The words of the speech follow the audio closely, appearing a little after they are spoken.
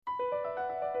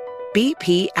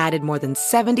BP added more than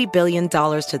 $70 billion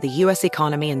to the U.S.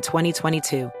 economy in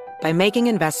 2022 by making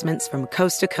investments from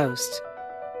coast to coast.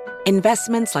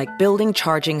 Investments like building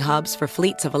charging hubs for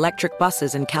fleets of electric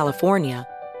buses in California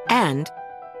and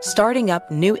starting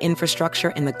up new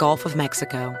infrastructure in the Gulf of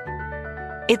Mexico.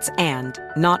 It's and,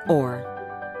 not or.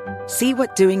 See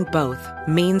what doing both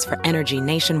means for energy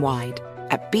nationwide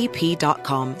at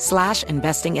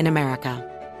bp.com/investing in America.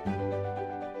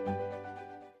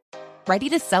 Ready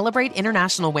to celebrate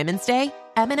International Women's Day?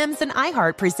 M&M's and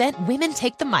iHeart present Women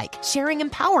Take the Mic, sharing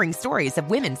empowering stories of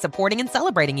women supporting and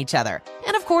celebrating each other.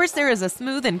 And of course, there is a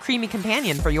smooth and creamy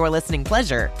companion for your listening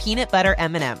pleasure, peanut butter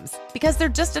M&M's. Because they're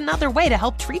just another way to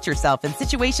help treat yourself in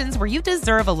situations where you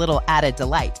deserve a little added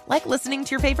delight, like listening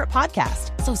to your favorite podcast.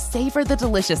 So savor the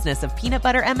deliciousness of peanut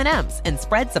butter M&M's and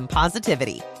spread some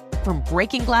positivity. From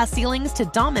breaking glass ceilings to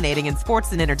dominating in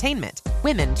sports and entertainment,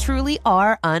 women truly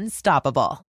are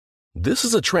unstoppable. This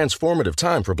is a transformative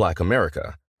time for Black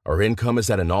America. Our income is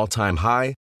at an all-time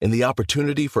high, and the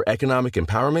opportunity for economic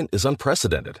empowerment is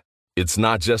unprecedented. It's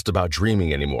not just about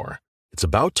dreaming anymore. It's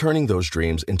about turning those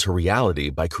dreams into reality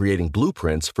by creating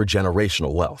blueprints for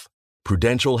generational wealth.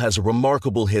 Prudential has a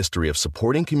remarkable history of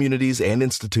supporting communities and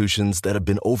institutions that have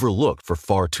been overlooked for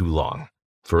far too long.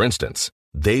 For instance,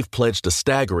 they've pledged a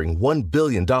staggering $1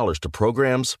 billion to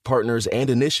programs, partners, and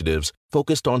initiatives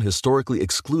focused on historically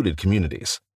excluded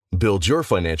communities. Build your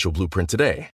financial blueprint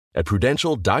today at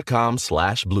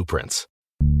prudential.com/blueprints.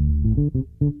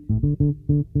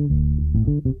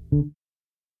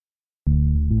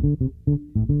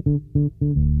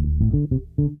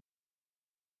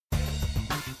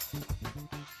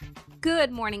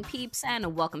 Good morning, peeps,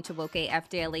 and welcome to Woke AF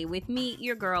Daily with me,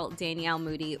 your girl, Danielle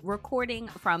Moody, recording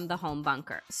from the home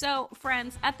bunker. So,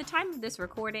 friends, at the time of this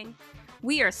recording,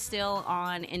 we are still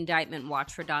on indictment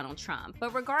watch for Donald Trump.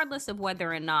 But regardless of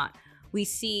whether or not we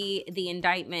see the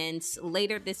indictments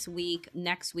later this week,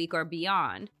 next week, or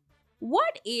beyond,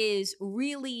 what is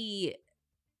really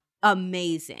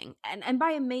amazing, and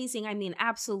by amazing, I mean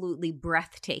absolutely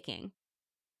breathtaking,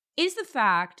 is the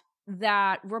fact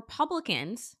that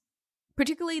Republicans,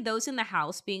 particularly those in the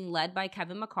House being led by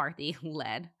Kevin McCarthy,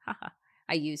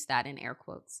 I use that in air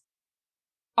quotes,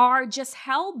 are just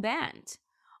hell-bent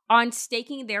on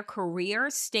staking their career,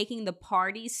 staking the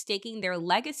party, staking their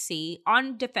legacy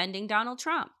on defending Donald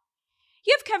Trump.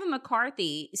 You have Kevin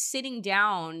McCarthy sitting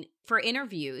down for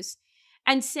interviews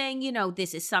and saying,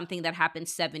 this is something that happened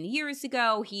 7 years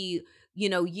ago. He,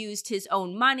 used his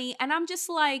own money. And I'm just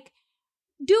like,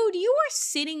 dude, you are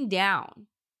sitting down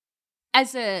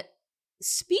as a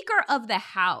Speaker of the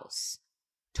House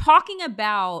talking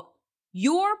about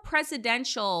your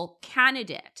presidential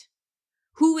candidate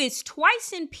who is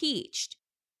twice impeached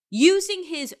using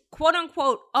his quote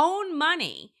unquote own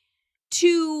money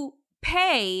to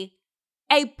pay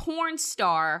a porn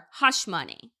star hush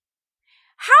money.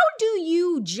 How do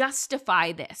you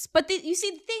justify this? But you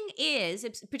see, the thing is,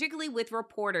 particularly with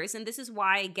reporters, and this is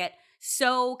why I get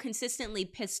so consistently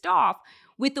pissed off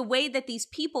with the way that these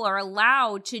people are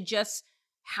allowed to just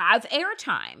have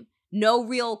airtime. No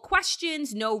real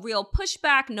questions, no real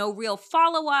pushback, no real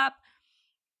follow-up.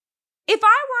 If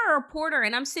I were a reporter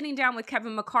and I'm sitting down with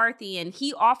Kevin McCarthy and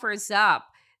he offers up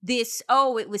this,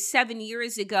 it was 7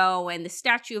 years ago and the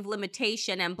statute of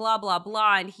limitation and blah, blah,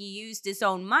 blah, and he used his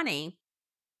own money,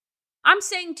 I'm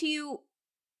saying to you,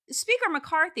 Speaker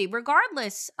McCarthy,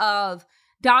 regardless of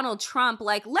Donald Trump,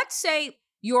 let's say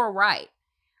you're right,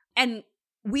 and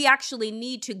we actually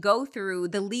need to go through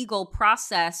the legal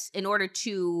process in order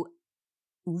to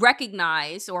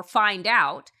recognize or find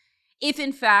out if,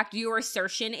 in fact, your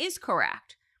assertion is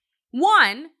correct.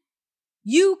 One,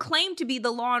 you claim to be the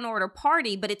law and order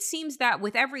party, but it seems that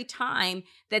with every time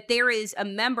that there is a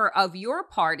member of your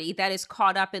party that is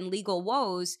caught up in legal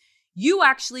woes, you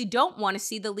actually don't want to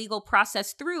see the legal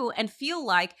process through and feel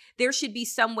like there should be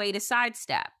some way to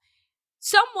sidestep.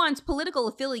 Someone's political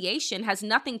affiliation has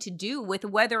nothing to do with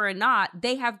whether or not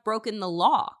they have broken the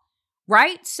law,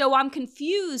 right? So I'm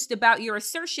confused about your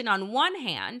assertion on one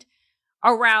hand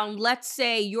around, let's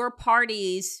say, your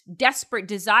party's desperate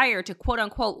desire to quote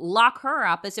unquote lock her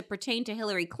up as it pertained to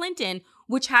Hillary Clinton,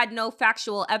 which had no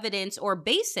factual evidence or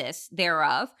basis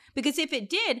thereof. Because if it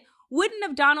did, wouldn't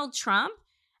have Donald Trump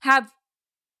have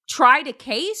tried a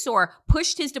case or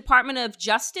pushed his Department of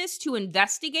Justice to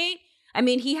investigate? I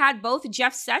mean, he had both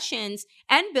Jeff Sessions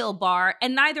and Bill Barr,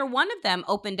 and neither one of them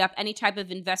opened up any type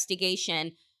of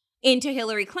investigation into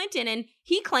Hillary Clinton. And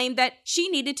he claimed that she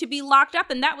needed to be locked up,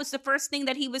 and that was the first thing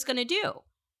that he was going to do.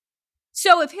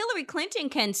 So if Hillary Clinton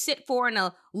can sit for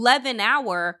an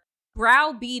 11-hour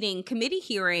browbeating committee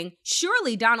hearing,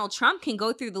 surely Donald Trump can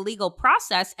go through the legal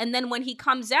process. And then when he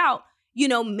comes out,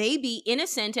 maybe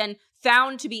innocent and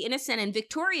found to be innocent and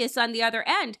victorious on the other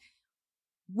end,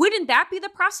 wouldn't that be the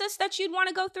process that you'd want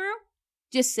to go through?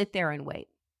 Just sit there and wait.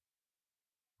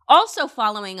 Also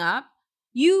following up,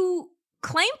 you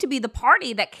claim to be the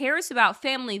party that cares about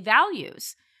family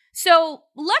values. So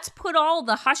let's put all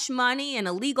the hush money and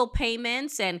illegal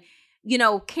payments and,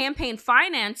 campaign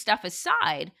finance stuff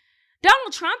aside.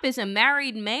 Donald Trump is a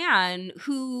married man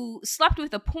who slept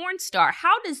with a porn star.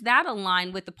 How does that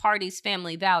align with the party's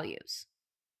family values?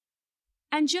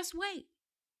 And just wait.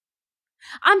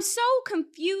 I'm so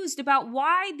confused about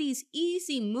why these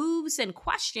easy moves and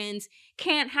questions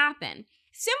can't happen.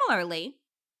 Similarly,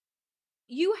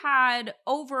 you had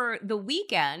over the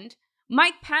weekend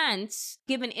Mike Pence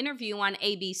give an interview on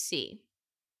ABC.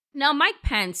 Now, Mike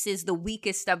Pence is the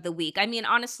weakest of the weak. I mean,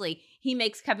 honestly, he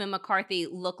makes Kevin McCarthy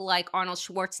look like Arnold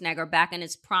Schwarzenegger back in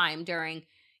his prime during,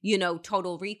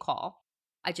 Total Recall.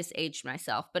 I just aged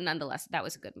myself, but nonetheless, that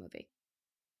was a good movie.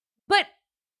 But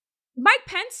Mike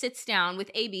Pence sits down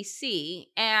with ABC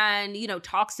and,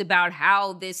 talks about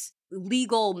how this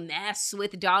legal mess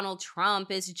with Donald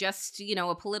Trump is just,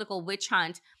 a political witch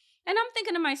hunt. And I'm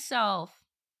thinking to myself,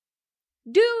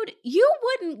 dude, you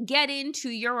wouldn't get into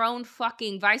your own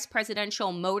fucking vice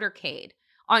presidential motorcade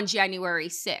on January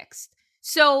 6th.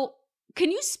 So can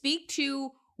you speak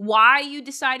to why you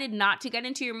decided not to get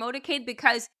into your motorcade?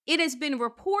 Because it has been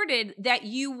reported that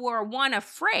you were, one,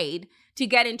 afraid to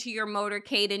get into your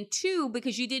motorcade, and two,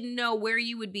 because you didn't know where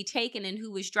you would be taken and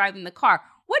who was driving the car.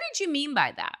 What did you mean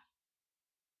by that?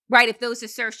 Right, if those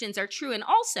assertions are true. And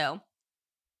also,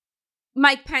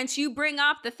 Mike Pence, you bring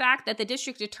up the fact that the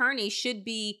district attorney should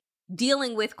be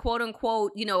dealing with, quote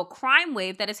unquote, a crime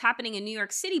wave that is happening in New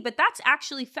York City, but that's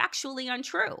actually factually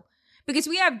untrue because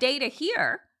we have data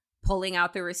here, pulling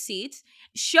out the receipts,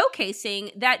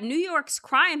 showcasing that New York's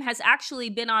crime has actually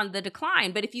been on the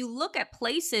decline. But if you look at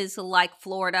places like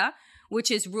Florida,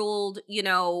 which is ruled,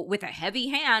 with a heavy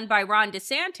hand by Ron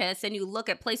DeSantis, and you look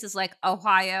at places like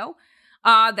Ohio,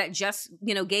 that just,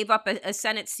 gave up a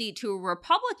Senate seat to a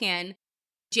Republican,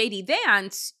 J.D.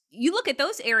 Vance, you look at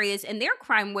those areas and their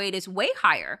crime rate is way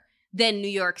higher than New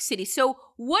York City. So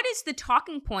what is the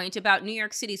talking point about New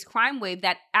York City's crime wave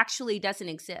that actually doesn't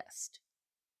exist?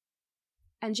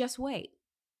 And just wait.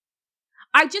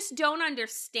 I just don't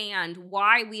understand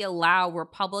why we allow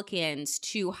Republicans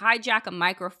to hijack a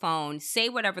microphone, say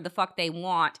whatever the fuck they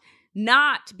want,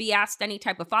 not be asked any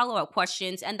type of follow-up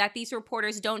questions, and that these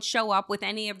reporters don't show up with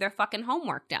any of their fucking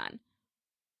homework done.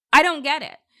 I don't get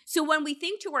it. So when we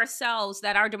think to ourselves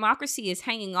that our democracy is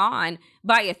hanging on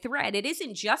by a thread, it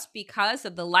isn't just because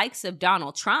of the likes of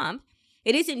Donald Trump.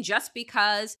 It isn't just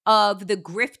because of the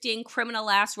grifting,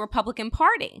 criminal-ass Republican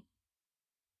Party,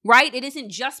 right? It isn't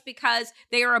just because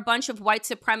they are a bunch of white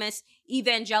supremacist,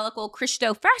 evangelical,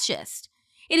 Christo-fascists.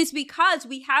 It is because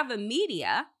we have a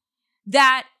media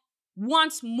that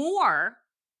wants more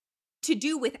to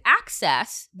do with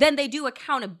access than they do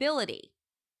accountability.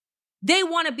 They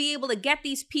want to be able to get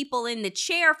these people in the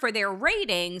chair for their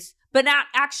ratings, but not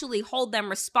actually hold them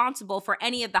responsible for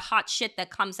any of the hot shit that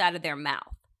comes out of their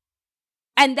mouth.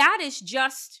 And that is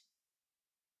just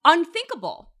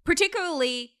unthinkable,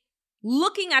 particularly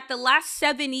looking at the last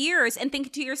 7 years and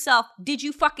thinking to yourself, did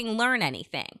you fucking learn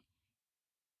anything?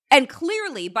 And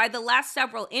clearly, by the last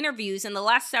several interviews in the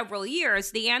last several years,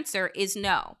 the answer is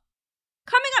no.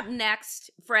 Coming up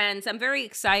next, friends, I'm very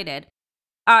excited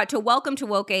to welcome to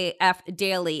Woke AF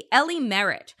Daily Elie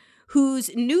Merritt,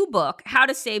 whose new book, How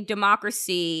to Save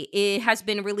Democracy, has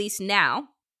been released now.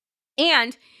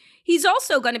 And he's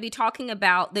also going to be talking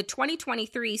about the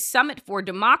 2023 Summit for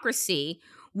Democracy,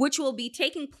 which will be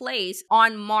taking place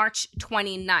on March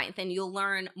 29th. And you'll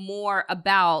learn more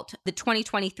about the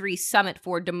 2023 Summit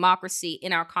for Democracy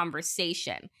in our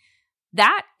conversation.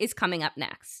 That is coming up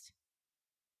next.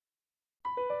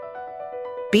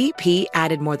 BP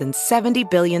added more than $70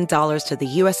 billion to the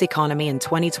U.S. economy in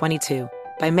 2022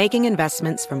 by making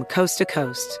investments from coast to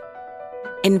coast.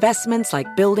 Investments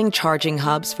like building charging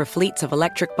hubs for fleets of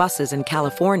electric buses in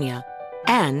California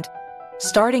and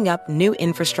starting up new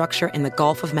infrastructure in the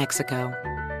Gulf of Mexico.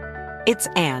 It's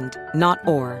and, not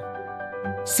or.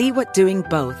 See what doing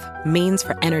both means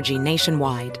for energy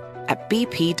nationwide at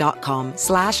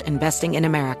bp.com/investing in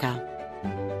America.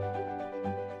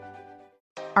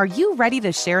 Are you ready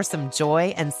to share some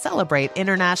joy and celebrate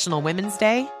International Women's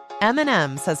Day?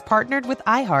 M&M's has partnered with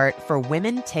iHeart for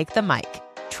Women Take the Mic,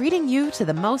 treating you to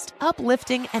the most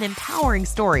uplifting and empowering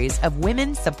stories of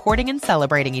women supporting and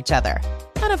celebrating each other.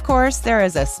 And of course, there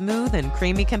is a smooth and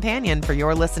creamy companion for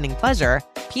your listening pleasure,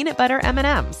 peanut butter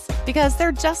M&Ms, because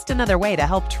they're just another way to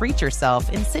help treat yourself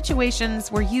in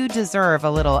situations where you deserve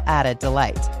a little added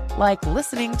delight, like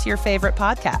listening to your favorite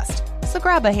podcast. So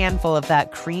grab a handful of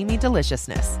that creamy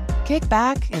deliciousness, kick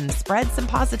back, and spread some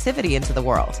positivity into the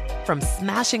world. From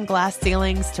smashing glass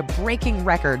ceilings to breaking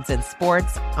records in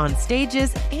sports, on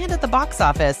stages, and at the box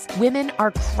office, women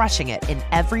are crushing it in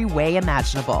every way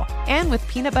imaginable. And with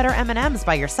peanut butter M&Ms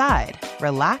by your side,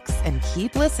 relax and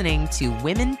keep listening to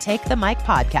Women Take the Mic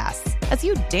podcasts as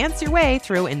you dance your way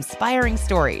through inspiring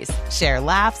stories, share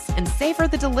laughs, and savor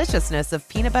the deliciousness of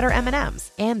peanut butter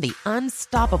M&Ms and the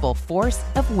unstoppable force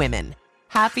of women.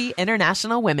 Happy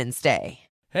International Women's Day.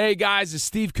 Hey guys, it's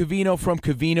Steve Covino from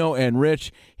Covino and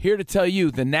Rich, here to tell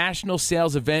you the national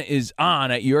sales event is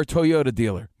on at your Toyota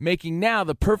dealer, making now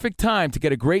the perfect time to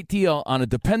get a great deal on a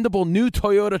dependable new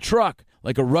Toyota truck,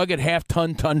 like a rugged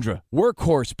half-ton Tundra.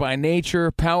 Workhorse by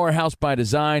nature, powerhouse by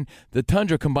design, the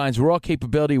Tundra combines raw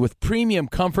capability with premium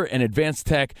comfort and advanced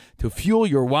tech to fuel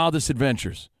your wildest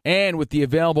adventures. And with the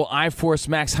available iForce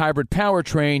Max hybrid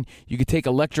powertrain, you can take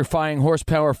electrifying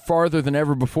horsepower farther than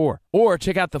ever before. Or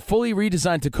check out the fully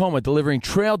redesigned Tacoma, delivering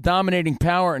trail-dominating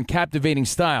power and captivating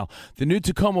style. The new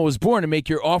Tacoma was born to make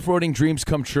your off-roading dreams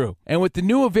come true. And with the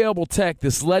new available tech,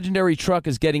 this legendary truck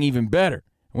is getting even better.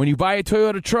 When you buy a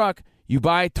Toyota truck, you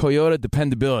buy Toyota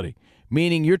dependability,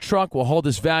 meaning your truck will hold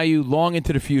its value long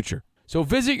into the future. So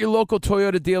visit your local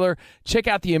Toyota dealer. Check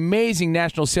out the amazing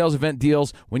national sales event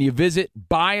deals when you visit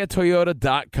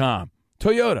buyatoyota.com.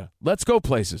 Toyota, let's go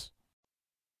places.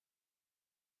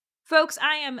 Folks,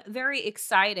 I am very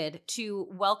excited to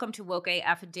welcome to Woke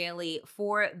AF Daily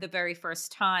for the very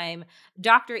first time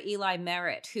Dr. Eli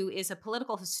Merritt, who is a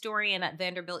political historian at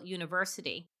Vanderbilt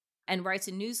University and writes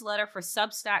a newsletter for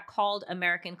Substack called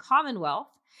American Commonwealth,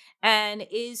 and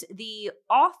is the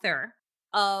author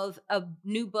of a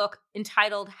new book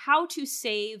entitled How to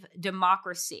Save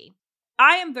Democracy.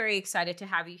 I am very excited to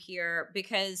have you here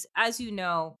because, as you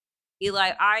know,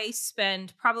 Eli, I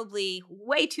spend probably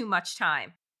way too much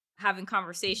time having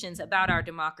conversations about our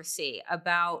democracy,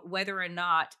 about whether or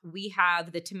not we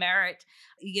have the merit,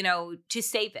 to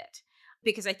save it.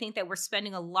 Because I think that we're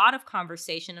spending a lot of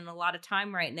conversation and a lot of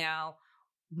time right now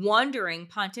wondering,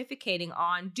 pontificating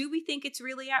on, do we think it's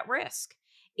really at risk?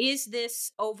 Is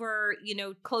this over,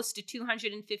 close to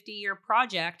 250-year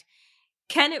project?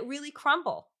 Can it really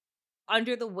crumble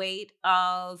under the weight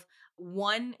of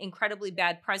one incredibly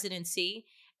bad presidency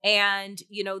and,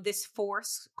 this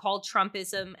force called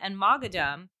Trumpism and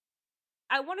MAGAdom?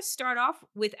 I want to start off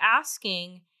with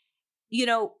asking,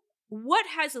 what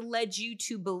has led you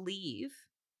to believe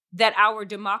that our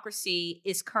democracy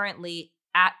is currently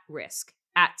at risk,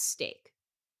 at stake?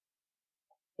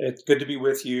 It's good to be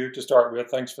with you to start with.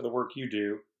 Thanks for the work you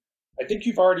do. I think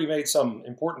you've already made some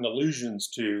important allusions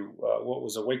to what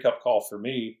was a wake-up call for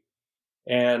me.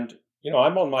 And,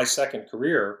 I'm on my second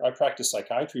career. I practiced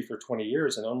psychiatry for 20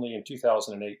 years, and only in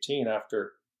 2018,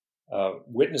 after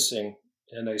witnessing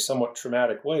in a somewhat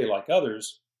traumatic way, like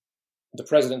others, the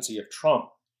presidency of Trump,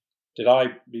 did I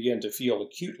begin to feel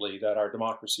acutely that our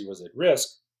democracy was at risk.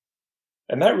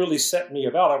 And that really set me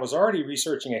about. I was already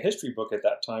researching a history book at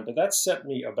that time, but that set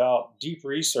me about deep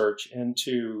research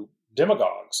into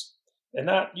demagogues. And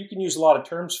that, you can use a lot of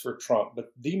terms for Trump,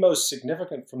 but the most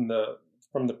significant from the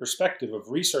perspective of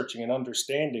researching and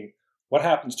understanding what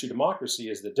happens to democracy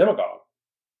is the demagogue.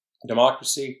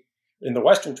 Democracy, in the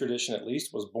Western tradition at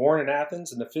least, was born in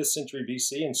Athens in the 5th century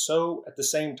BC, and so at the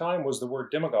same time was the word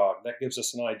demagogue. That gives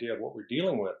us an idea of what we're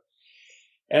dealing with.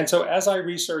 And so as I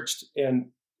researched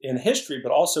in history,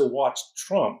 but also watched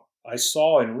Trump, I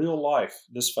saw in real life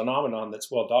this phenomenon that's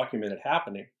well documented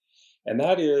happening. And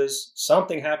that is,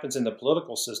 something happens in the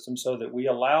political system so that we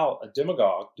allow a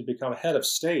demagogue to become head of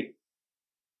state.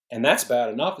 And that's bad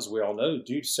enough, as we all know,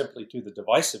 due simply to the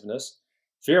divisiveness,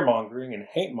 fear-mongering and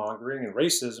hate-mongering and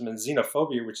racism and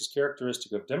xenophobia, which is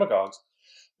characteristic of demagogues.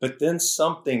 But then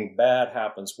something bad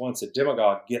happens once a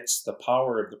demagogue gets the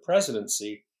power of the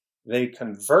presidency. They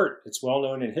convert. It's well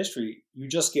known in history. You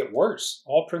just get worse.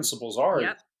 All principles are.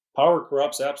 Yep. Power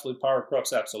corrupts, absolute power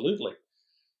corrupts absolutely.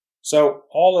 So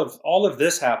all of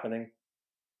this happening,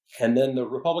 and then the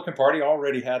Republican Party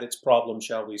already had its problems,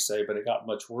 shall we say, but it got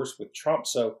much worse with Trump.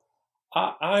 So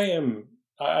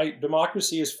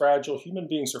democracy is fragile. Human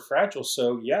beings are fragile.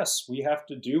 So yes, we have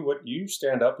to do what you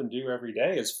stand up and do every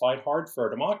day, is fight hard for our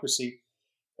democracy.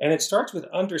 And it starts with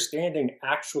understanding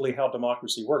actually how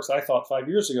democracy works. I thought 5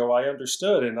 years ago I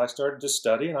understood, and I started to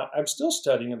study, and I'm still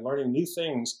studying and learning new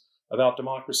things about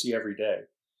democracy every day.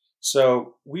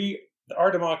 So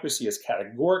our democracy is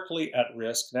categorically at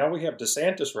risk. Now we have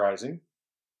DeSantis rising,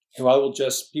 who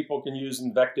people can use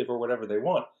invective or whatever they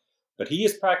want. But he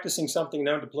is practicing something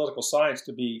known to political science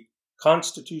to be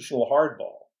constitutional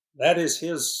hardball. That is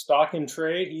his stock in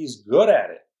trade. He's good at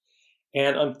it.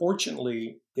 And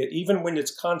unfortunately, even when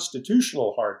it's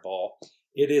constitutional hardball,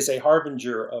 it is a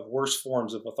harbinger of worse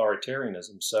forms of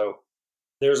authoritarianism. So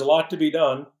there's a lot to be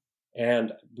done,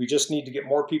 and we just need to get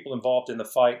more people involved in the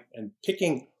fight and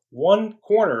picking one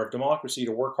corner of democracy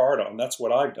to work hard on. That's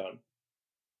what I've done.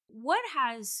 What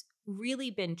has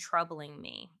really been troubling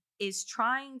me is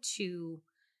trying to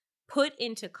put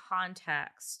into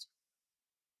context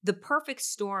the perfect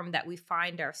storm that we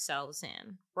find ourselves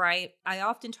in, right? I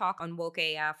often talk on Woke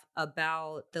AF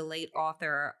about the late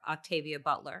author Octavia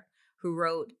Butler, who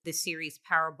wrote the series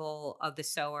Parable of the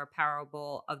Sower,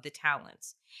 Parable of the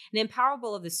Talents. And in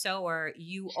Parable of the Sower,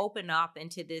 you open up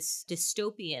into this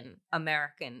dystopian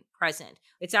American present.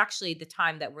 It's actually the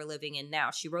time that we're living in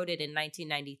now. She wrote it in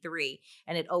 1993,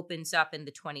 and it opens up in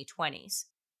the 2020s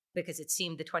because the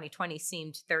 2020s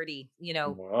seemed 30,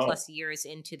 plus years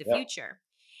into the future.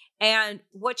 And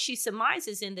what she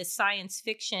surmises in this science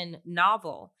fiction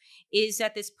novel is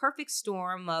that this perfect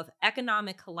storm of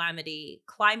economic calamity,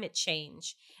 climate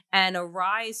change, and a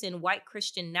rise in white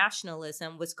Christian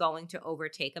nationalism was going to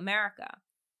overtake America.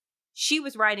 She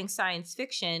was writing science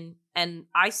fiction, and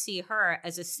I see her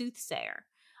as a soothsayer,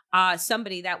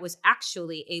 somebody that was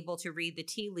actually able to read the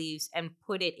tea leaves and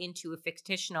put it into a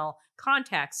fictional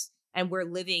context, and we're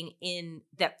living in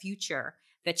that future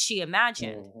that she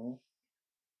imagined. Mm-hmm.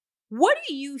 What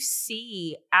do you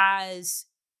see as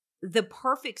the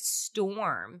perfect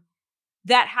storm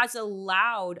that has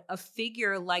allowed a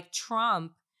figure like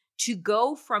Trump to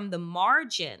go from the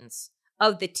margins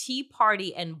of the Tea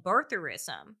Party and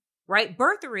birtherism, right?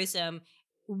 Birtherism,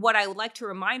 what I would like to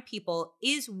remind people,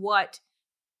 is what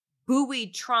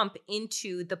buoyed Trump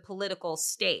into the political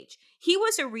stage. He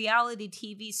was a reality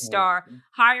TV star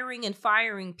hiring and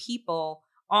firing people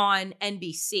on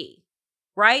NBC,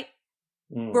 right?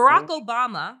 Mm-hmm. Barack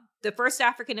Obama, the first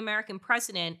African-American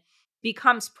president,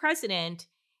 becomes president.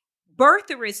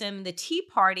 Birtherism, the Tea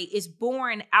Party, is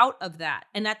born out of that.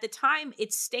 And at the time,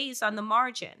 it stays on the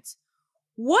margins.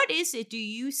 What is it do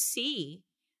you see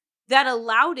that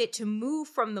allowed it to move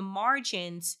from the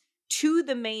margins to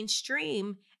the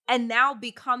mainstream and now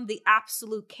become the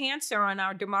absolute cancer on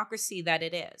our democracy that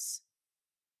it is?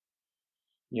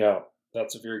 Yeah,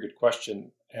 that's a very good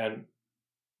question. And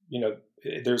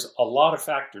there's a lot of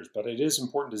factors, but it is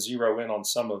important to zero in on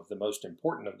some of the most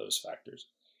important of those factors.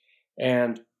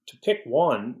 And to pick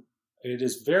one, it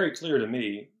is very clear to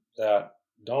me that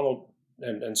Donald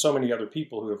and so many other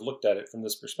people who have looked at it from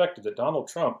this perspective, that Donald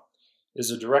Trump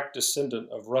is a direct descendant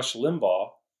of Rush Limbaugh,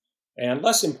 and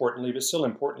less importantly, but still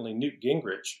importantly, Newt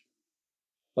Gingrich.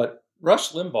 But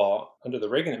Rush Limbaugh, under the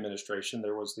Reagan administration,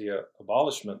 there was the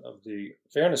abolishment of the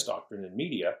fairness doctrine in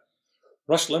media.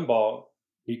 Rush Limbaugh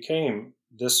became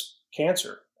this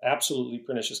cancer, absolutely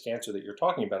pernicious cancer that you're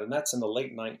talking about, and that's in the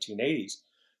late 1980s.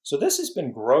 So this has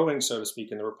been growing, so to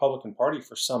speak, in the Republican Party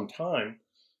for some time.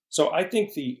 So I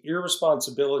think the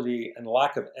irresponsibility and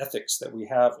lack of ethics that we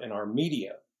have in our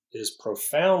media is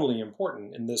profoundly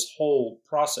important in this whole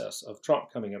process of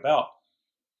Trump coming about.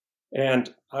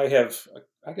 And I have,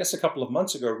 I guess a couple of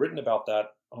months ago, written about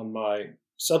that on my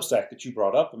Substack that you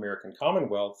brought up, American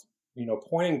Commonwealth,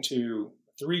 pointing to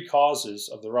three causes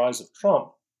of the rise of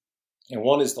Trump. And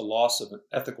one is the loss of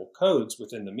ethical codes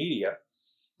within the media.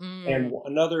 And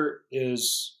another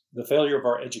is the failure of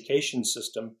our education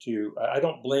system I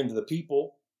don't blame the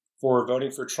people for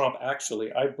voting for Trump,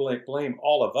 actually. I blame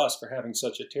all of us for having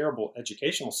such a terrible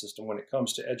educational system when it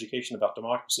comes to education about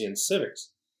democracy and civics.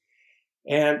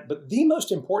 But the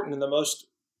most important and the most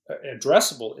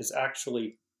addressable is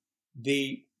actually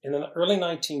in the early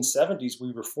 1970s,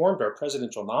 we reformed our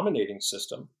presidential nominating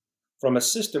system from a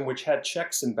system which had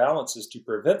checks and balances to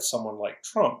prevent someone like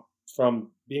Trump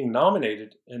from being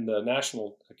nominated in the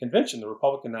National Convention, the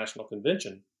Republican National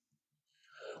Convention.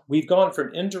 We've gone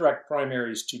from indirect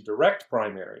primaries to direct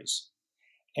primaries.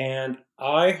 And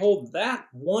I hold that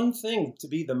one thing to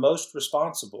be the most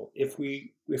responsible. If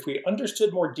we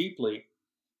understood more deeply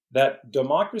that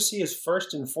democracy is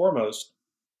first and foremost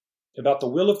about the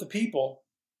will of the people,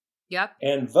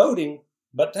 and voting,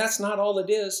 but that's not all it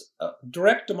is.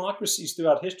 Direct democracies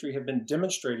throughout history have been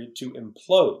demonstrated to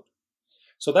implode.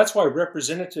 So that's why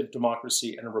representative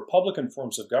democracy and Republican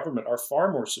forms of government are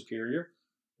far more superior.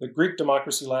 The Greek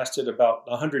democracy lasted about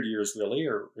 100 years, really,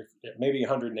 or maybe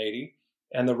 180.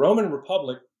 And the Roman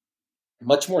Republic,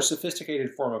 much more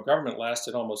sophisticated form of government,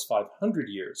 lasted almost 500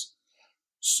 years.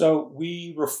 So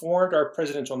we reformed our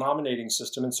presidential nominating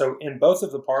system. And so in both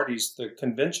of the parties, the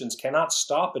conventions cannot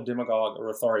stop a demagogue or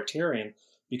authoritarian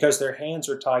because their hands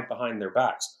are tied behind their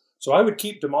backs. So I would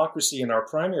keep democracy in our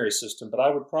primary system, but I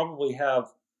would probably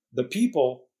have the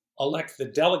people elect the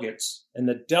delegates, and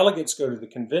the delegates go to the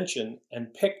convention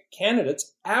and pick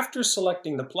candidates after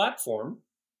selecting the platform,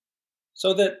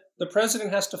 so that the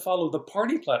president has to follow the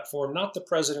party platform, not the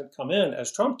president come in,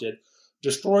 as Trump did,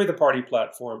 destroy the party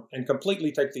platform, and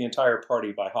completely take the entire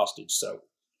party by hostage. So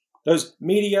those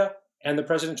media and the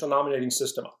presidential nominating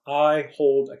system, I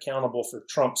hold accountable for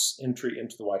Trump's entry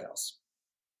into the White House.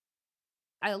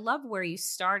 I love where you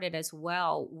started as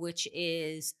well, which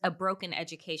is a broken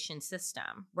education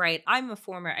system, right? I'm a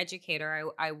former educator.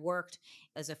 I worked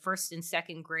as a first and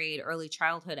second grade early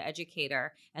childhood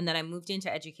educator, and then I moved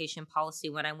into education policy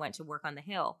when I went to work on the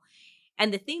Hill.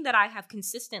 And the thing that I have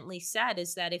consistently said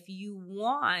is that if you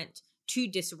want to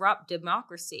disrupt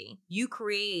democracy, you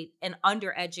create an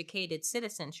undereducated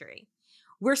citizenry.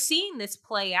 We're seeing this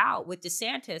play out with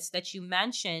DeSantis that you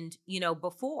mentioned,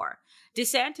 before.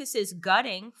 DeSantis is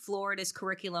gutting Florida's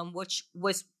curriculum, which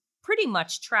was pretty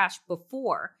much trash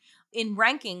before. In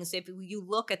rankings, if you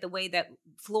look at the way that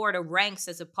Florida ranks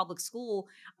as a public school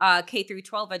K through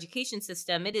 12 education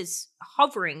system, it is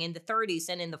hovering in the 30s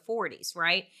and in the 40s,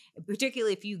 right?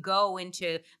 Particularly if you go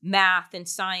into math and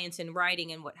science and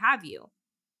writing and what have you.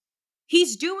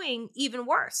 He's doing even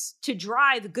worse to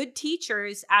drive good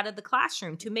teachers out of the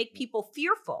classroom, to make people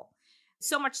fearful.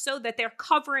 So much so that they're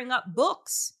covering up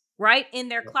books, right, in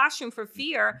their classroom for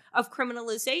fear of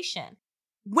criminalization.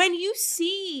 When you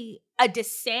see a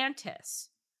DeSantis,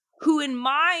 who in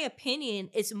my opinion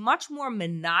is much more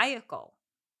maniacal,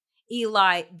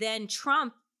 Eli, than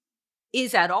Trump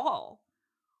is at all,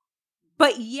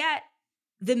 but yet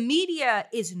the media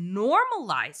is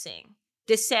normalizing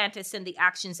DeSantis and the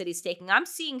actions that he's taking. I'm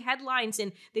seeing headlines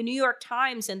in the New York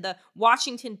Times and the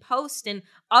Washington Post and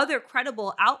other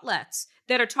credible outlets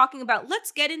that are talking about,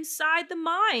 let's get inside the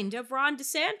mind of Ron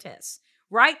DeSantis,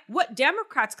 right? What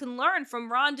Democrats can learn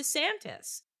from Ron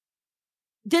DeSantis.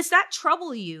 Does that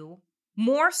trouble you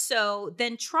more so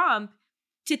than Trump,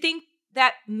 to think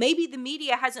that maybe the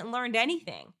media hasn't learned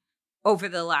anything over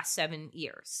the last 7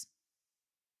 years?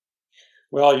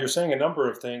 Well, you're saying a number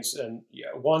of things, and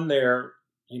one there,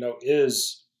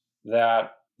 is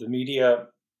that the media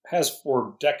has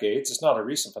for decades, it's not a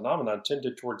recent phenomenon,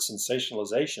 tended towards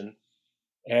sensationalization,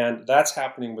 and that's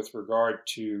happening with regard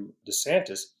to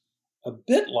DeSantis. A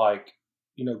bit like,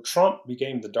 Trump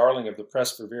became the darling of the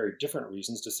press for very different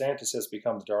reasons. DeSantis has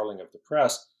become the darling of the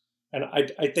press, and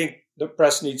I think the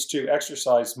press needs to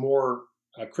exercise more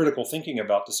critical thinking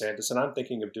about DeSantis, and I'm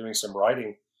thinking of doing some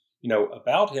writing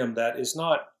about him that is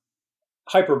not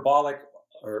hyperbolic,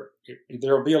 or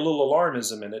there will be a little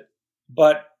alarmism in it.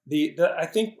 But I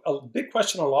think a big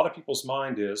question on a lot of people's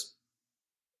mind is,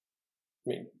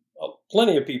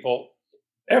 plenty of people,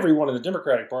 everyone in the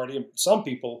Democratic Party, and some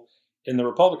people in the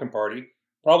Republican Party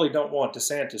probably don't want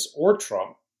DeSantis or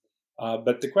Trump.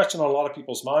 But the question on a lot of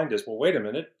people's mind is, well, wait a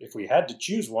minute, if we had to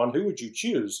choose one, who would you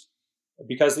choose?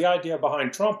 Because the idea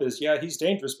behind Trump is, he's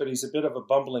dangerous, but he's a bit of a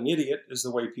bumbling idiot, is the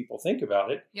way people think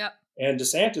about it. Yep. And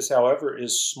DeSantis, however,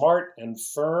 is smart and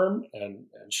firm and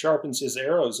sharpens his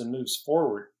arrows and moves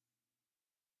forward.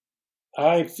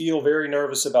 I feel very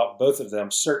nervous about both of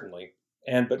them, certainly.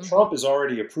 But Trump is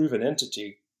already a proven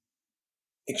entity,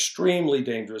 extremely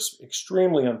dangerous,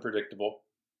 extremely unpredictable.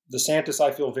 DeSantis,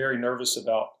 I feel very nervous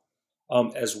about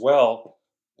as well.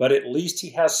 But at least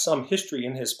he has some history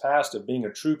in his past of being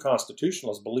a true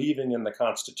constitutionalist, believing in the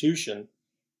Constitution.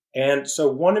 And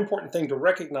so one important thing to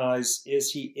recognize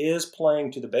is he is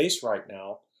playing to the base right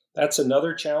now. That's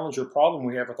another challenge or problem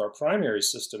we have with our primary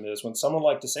system, is when someone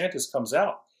like DeSantis comes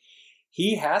out,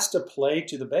 he has to play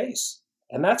to the base.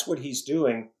 And that's what he's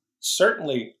doing.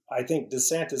 Certainly, I think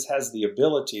DeSantis has the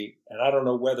ability, and I don't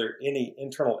know whether any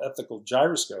internal ethical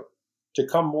gyroscope, to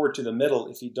come more to the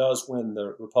middle if he does win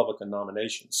the Republican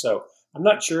nomination. So I'm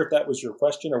not sure if that was your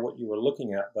question or what you were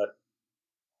looking at, but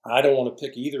I don't want to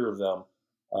pick either of them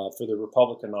for the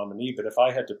Republican nominee. But if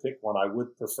I had to pick one, I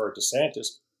would prefer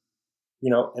DeSantis.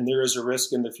 And there is a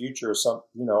risk in the future of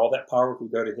all that power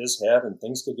could go to his head and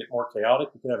things could get more chaotic.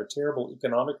 We could have a terrible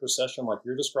economic recession like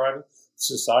you're describing.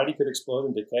 Society could explode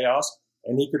into chaos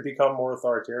and he could become more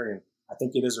authoritarian. I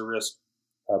think it is a risk.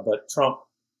 But Trump,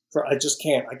 I just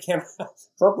can't.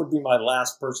 Trump would be my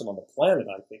last person on the planet,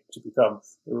 I think, to become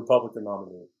the Republican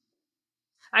nominee.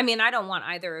 I mean, I don't want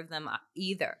either of them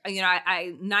either.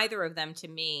 Neither of them to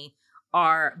me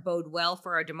bode well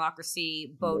for our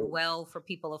democracy, bode well for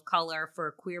people of color,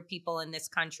 for queer people in this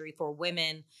country, for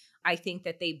women. I think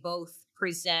that they both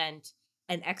present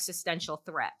an existential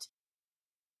threat.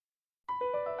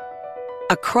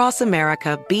 Across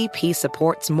America, BP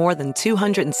supports more than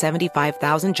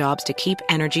 275,000 jobs to keep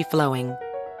energy flowing.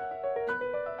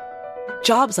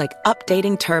 Jobs like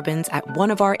updating turbines at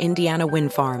one of our Indiana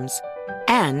wind farms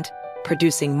and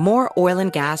producing more oil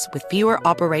and gas with fewer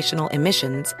operational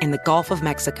emissions in the Gulf of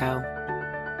Mexico.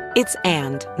 It's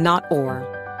and, not or.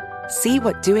 See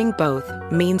what doing both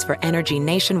means for energy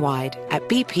nationwide at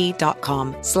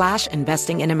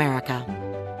bp.com/investing in America.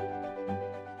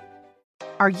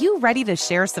 Are you ready to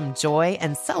share some joy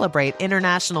and celebrate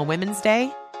International Women's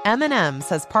Day? M&M's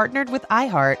has partnered with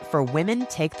iHeart for Women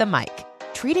Take the Mic,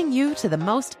 treating you to the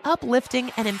most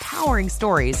uplifting and empowering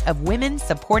stories of women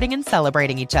supporting and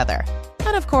celebrating each other.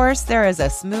 And of course, there is a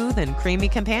smooth and creamy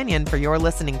companion for your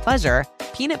listening pleasure,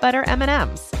 peanut butter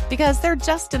M&Ms, because they're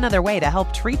just another way to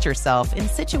help treat yourself in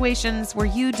situations where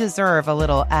you deserve a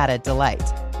little added delight,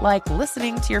 like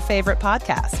listening to your favorite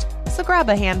podcast. So grab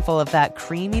a handful of that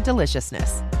creamy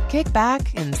deliciousness. Kick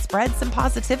back and spread some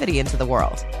positivity into the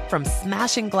world. From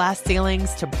smashing glass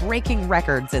ceilings to breaking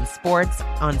records in sports,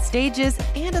 on stages,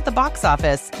 and at the box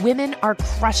office, women are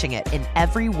crushing it in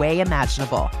every way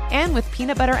imaginable. And with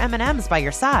peanut butter M&Ms by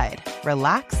your side,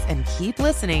 relax and keep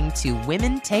listening to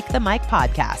Women Take the Mic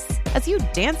podcasts as you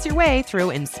dance your way through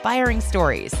inspiring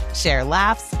stories, share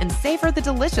laughs, and savor the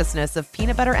deliciousness of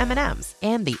peanut butter M&Ms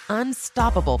and the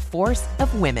unstoppable force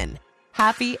of women.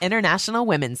 Happy International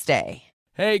Women's Day.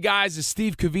 Hey guys, it's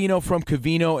Steve Covino from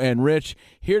Covino and Rich,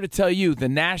 here to tell you the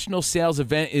national sales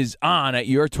event is on at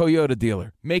your Toyota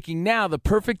dealer, making now the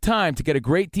perfect time to get a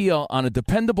great deal on a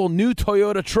dependable new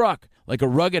Toyota truck, like a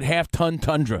rugged half-ton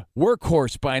Tundra.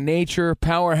 Workhorse by nature,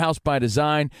 powerhouse by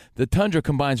design, the Tundra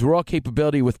combines raw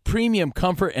capability with premium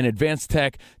comfort and advanced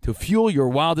tech to fuel your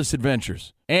wildest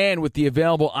adventures. And with the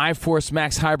available iForce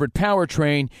Max hybrid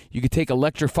powertrain, you can take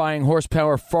electrifying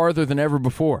horsepower farther than ever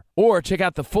before. Or check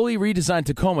out the fully redesigned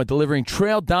Tacoma, delivering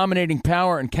trail-dominating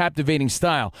power and captivating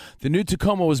style. The new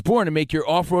Tacoma was born to make your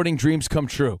off-roading dreams come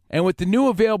true. And with the new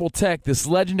available tech, this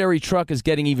legendary truck is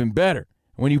getting even better.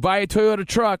 When you buy a Toyota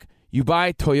truck, you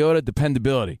buy Toyota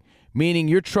dependability, meaning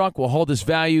your truck will hold its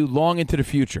value long into the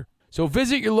future. So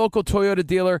visit your local Toyota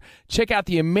dealer. Check out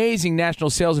the amazing national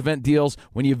sales event deals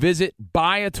when you visit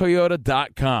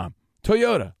buyatoyota.com.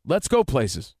 Toyota, let's go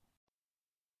places.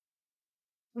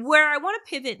 Where I want to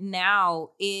pivot now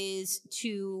is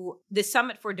to the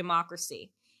Summit for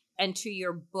Democracy and to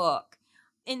your book.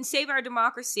 In Save Our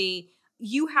Democracy,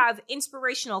 you have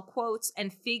inspirational quotes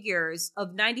and figures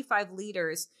of 95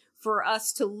 leaders for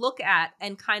us to look at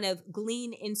and kind of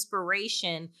glean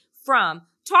inspiration from.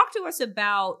 Talk to us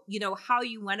about, how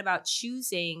you went about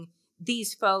choosing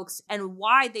these folks and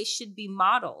why they should be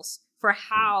models for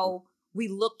how we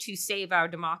look to save our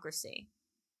democracy.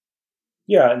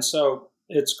 Yeah, and so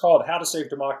it's called How to Save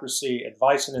Democracy,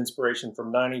 Advice and Inspiration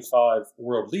from 95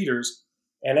 World Leaders.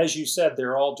 And as you said,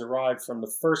 they're all derived from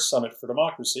the first Summit for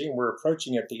Democracy, and we're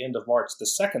approaching at the end of March the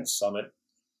second summit.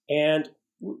 And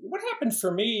what happened for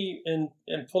me in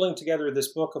pulling together this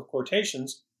book of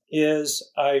quotations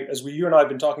is, you and I have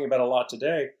been talking about a lot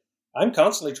today, I'm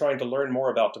constantly trying to learn more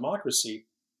about democracy.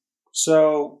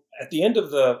 So at the end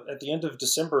of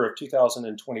December of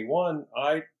 2021,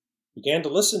 I began to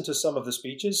listen to some of the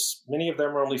speeches. Many of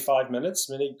them are only 5 minutes,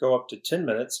 many go up to 10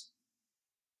 minutes.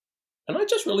 And I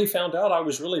just really found out I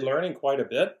was really learning quite a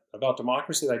bit about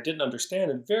democracy that I didn't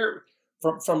understand, and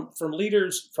from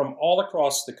leaders from all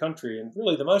across the country. And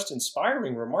really the most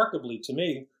inspiring, remarkably to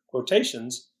me,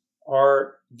 quotations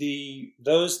are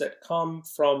those that come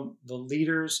from the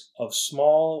leaders of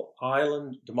small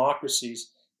island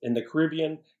democracies in the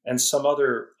Caribbean and some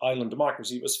other island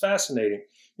democracy. It was fascinating.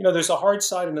 There's a hard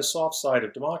side and a soft side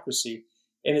of democracy.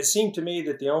 And it seemed to me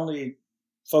that the only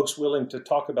folks willing to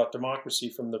talk about democracy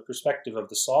from the perspective of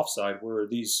the soft side were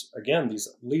these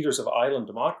leaders of island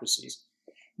democracies.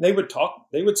 They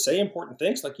would say important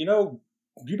things like, you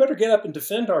better get up and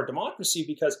defend our democracy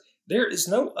because there is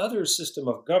no other system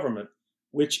of government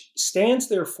which stands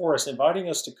there for us, inviting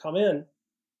us to come in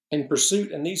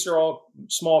pursuit, and these are all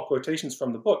small quotations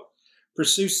from the book,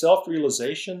 pursue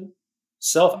self-realization,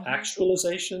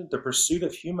 self-actualization, the pursuit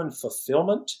of human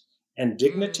fulfillment and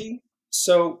dignity.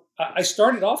 So I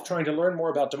started off trying to learn more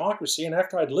about democracy, and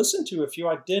after I'd listened to a few,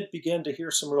 I did begin to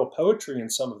hear some real poetry in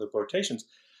some of the quotations.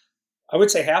 I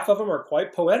would say half of them are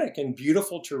quite poetic and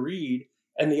beautiful to read,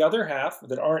 and the other half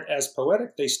that aren't as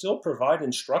poetic, they still provide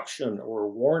instruction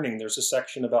or warning. There's a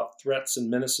section about threats and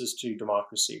menaces to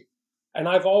democracy. And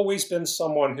I've always been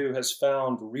someone who has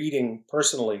found reading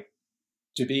personally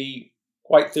to be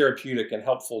quite therapeutic and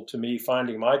helpful to me,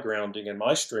 finding my grounding and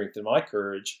my strength and my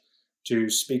courage to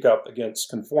speak up against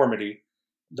conformity.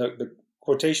 The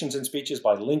quotations and speeches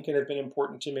by Lincoln have been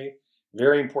important to me.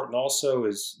 Very important also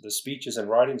is the speeches and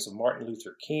writings of Martin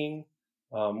Luther King.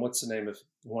 What's the name of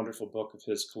the wonderful book of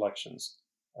his collections?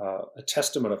 A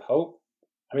Testament of Hope.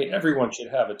 I mean, everyone should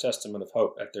have a testament of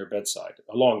hope at their bedside,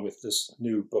 along with this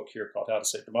new book here called How to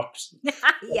Save Democracy.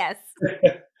 Yes.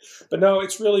 But no,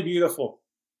 it's really beautiful.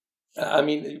 I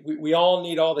mean, we all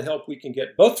need all the help we can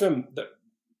get, both from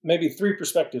maybe three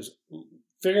perspectives: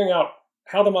 figuring out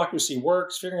how democracy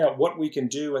works, figuring out what we can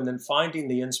do, and then finding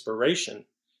the inspiration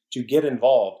to get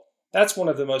involved. That's one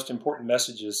of the most important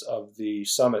messages of the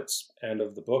summits and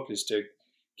of the book, is to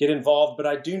get involved. But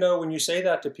I do know when you say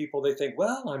that to people, they think,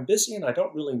 well, I'm busy and I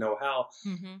don't really know how.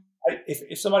 Mm-hmm.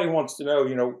 If somebody wants to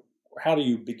know, how do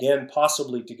you begin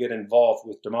possibly to get involved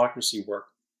with democracy work?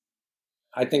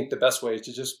 I think the best way is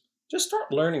to just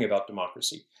start learning about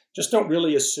democracy. Just don't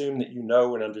really assume that you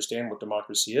know and understand what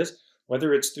democracy is,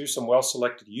 whether it's through some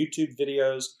well-selected YouTube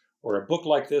videos or a book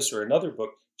like this or another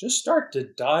book. Just start to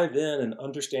dive in and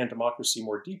understand democracy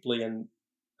more deeply. And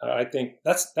I think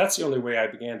that's the only way I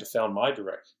began to find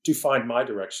my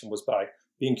direction, was by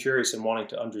being curious and wanting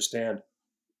to understand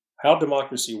how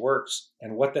democracy works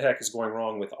and what the heck is going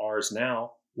wrong with ours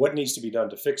now, what needs to be done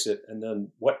to fix it, and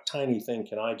then what tiny thing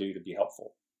can I do to be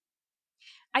helpful.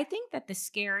 I think that the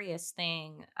scariest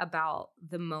thing about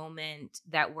the moment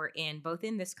that we're in, both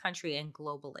in this country and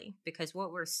globally, because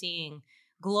what we're seeing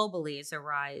globally is a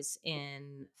rise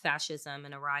in fascism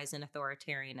and a rise in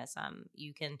authoritarianism.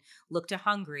 You can look to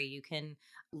Hungary, you can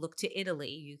look to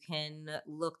Italy, you can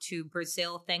look to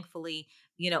Brazil. Thankfully,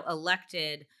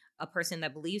 elected a person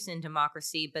that believes in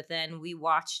democracy, but then we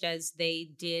watched as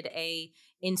they did a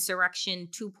insurrection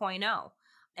 2.0.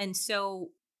 And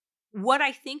so what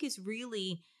I think is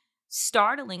really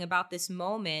startling about this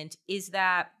moment is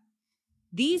that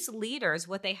these leaders,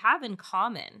 what they have in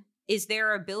common is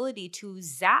their ability to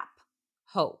zap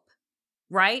hope,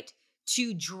 right?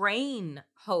 To drain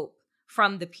hope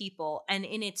from the people, and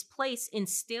in its place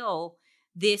instill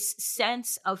this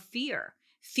sense of fear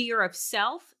of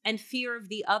self and fear of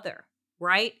the other,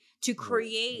 right? To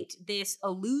create this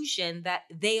illusion that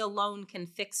they alone can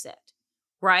fix it,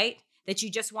 right? That you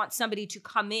just want somebody to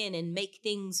come in and make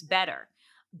things better,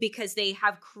 because they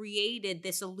have created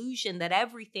this illusion that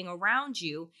everything around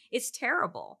you is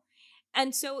terrible.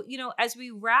 And so, as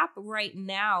we wrap right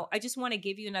now, I just want to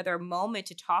give you another moment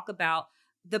to talk about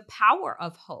the power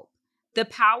of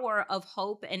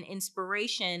hope and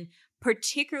inspiration,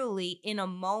 particularly in a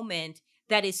moment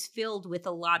that is filled with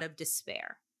a lot of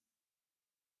despair.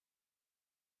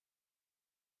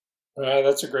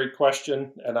 That's a great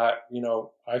question. And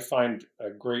I find a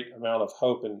great amount of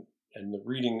hope in the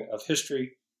reading of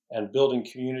history and building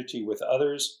community with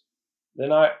others.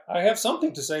 Then I have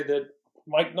something to say that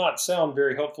might not sound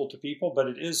very helpful to people, but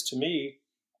it is to me.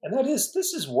 And that is,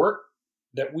 this is work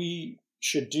that we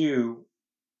should do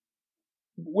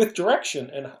with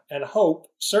direction and hope,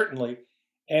 certainly,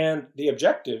 and the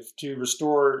objective to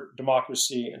restore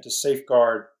democracy and to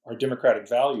safeguard our democratic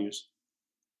values.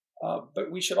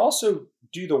 But we should also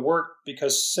do the work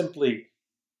because simply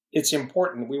it's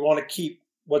important. We want to keep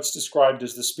what's described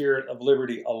as the spirit of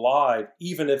liberty alive,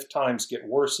 even if times get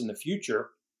worse in the future.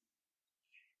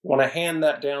 We want to hand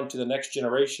that down to the next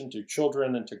generation, to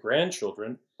children and to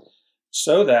grandchildren,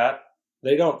 so that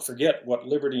they don't forget what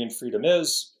liberty and freedom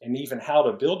is and even how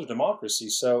to build a democracy.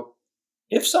 So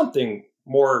if something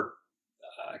more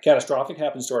catastrophic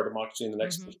happens to our democracy in the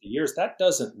next 50 years, that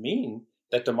doesn't mean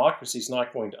that democracy is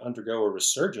not going to undergo a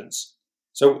resurgence.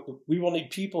 So we will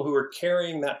need people who are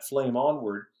carrying that flame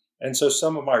onward. And so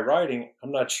some of my writing,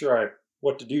 I'm not sure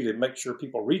what to do to make sure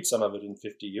people read some of it in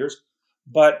 50 years.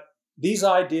 But these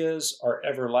ideas are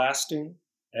everlasting.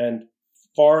 And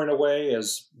far and away,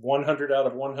 as 100 out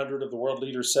of 100 of the world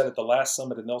leaders said at the last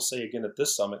summit, and they'll say again at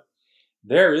this summit,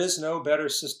 there is no better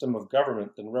system of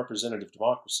government than representative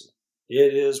democracy.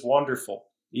 It is wonderful.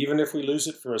 Even if we lose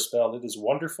it for a spell, it is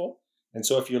wonderful. And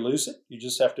so if you lose it, you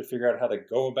just have to figure out how to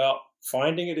go about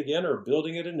finding it again or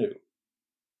building it anew.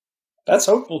 That's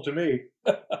hopeful to me.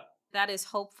 That is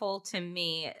hopeful to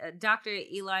me. Dr.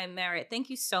 Eli Merritt, thank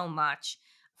you so much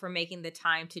for making the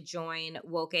time to join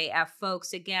Woke AF.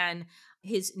 Folks, again,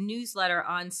 his newsletter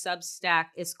on Substack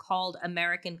is called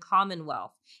American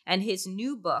Commonwealth, and his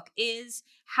new book is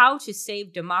How to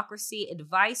Save Democracy: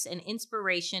 Advice and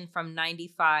Inspiration from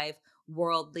 95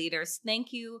 World Leaders.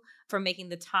 Thank you for making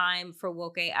the time for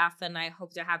Woke AF, and I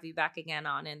hope to have you back again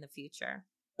on in the future.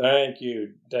 Thank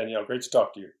you, Danielle. Great to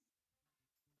talk to you.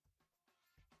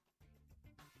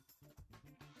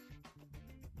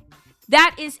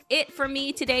 That is it for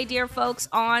me today, dear folks,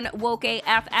 on Woke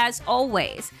AF. As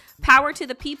always, power to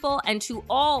the people, and to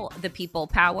all the people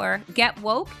power. Get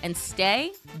woke and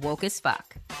stay woke as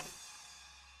fuck.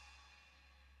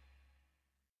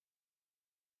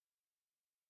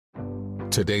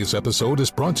 Today's episode is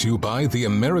brought to you by the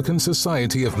American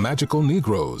Society of Magical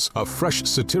Negroes, a fresh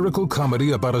satirical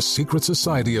comedy about a secret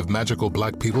society of magical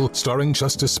black people starring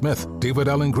Justice Smith, David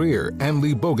Alan Grier, Ann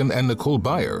Lee Bogan, and Nicole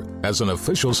Byer. As an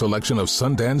official selection of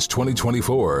Sundance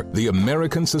 2024, the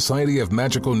American Society of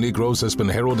Magical Negroes has been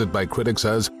heralded by critics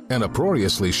as an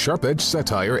uproariously sharp-edged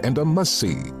satire and a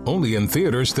must-see. Only in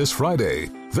theaters this Friday.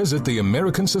 Visit the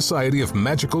American Society of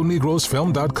Magical Negroes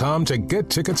Film.com to get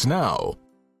tickets now.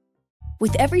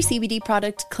 With every CBD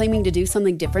product claiming to do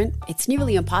something different, it's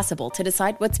nearly impossible to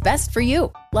decide what's best for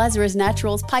you. Lazarus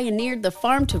Naturals pioneered the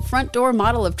farm-to-front-door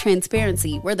model of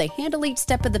transparency, where they handle each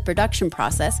step of the production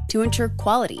process to ensure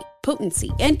quality,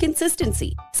 potency, and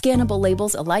consistency. Scannable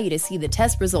labels allow you to see the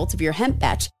test results of your hemp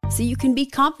batch, so you can be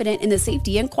confident in the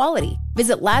safety and quality.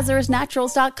 Visit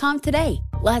LazarusNaturals.com today.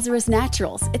 Lazarus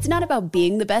Naturals. It's not about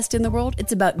being the best in the world,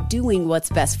 it's about doing what's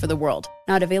best for the world.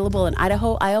 Not available in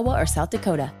Idaho, Iowa, or South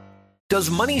Dakota. Does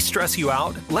money stress you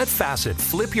out? Let Facet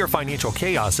flip your financial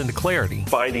chaos into clarity.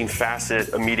 Finding Facet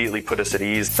immediately put us at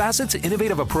ease. Facet's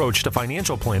innovative approach to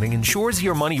financial planning ensures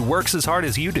your money works as hard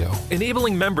as you do,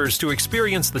 enabling members to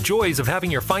experience the joys of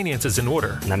having your finances in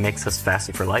order. And that makes us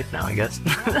Facet for life now, I guess.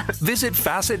 Visit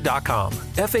Facet.com,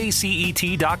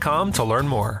 FACET.com to learn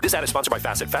more. This ad is sponsored by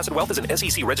Facet. Facet Wealth is an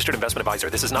SEC registered investment advisor.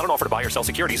 This is not an offer to buy or sell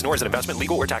securities, nor is it investment,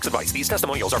 legal, or tax advice. These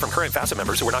testimonials are from current Facet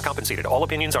members who are not compensated. All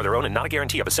opinions are their own and not a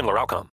guarantee of a similar outcome.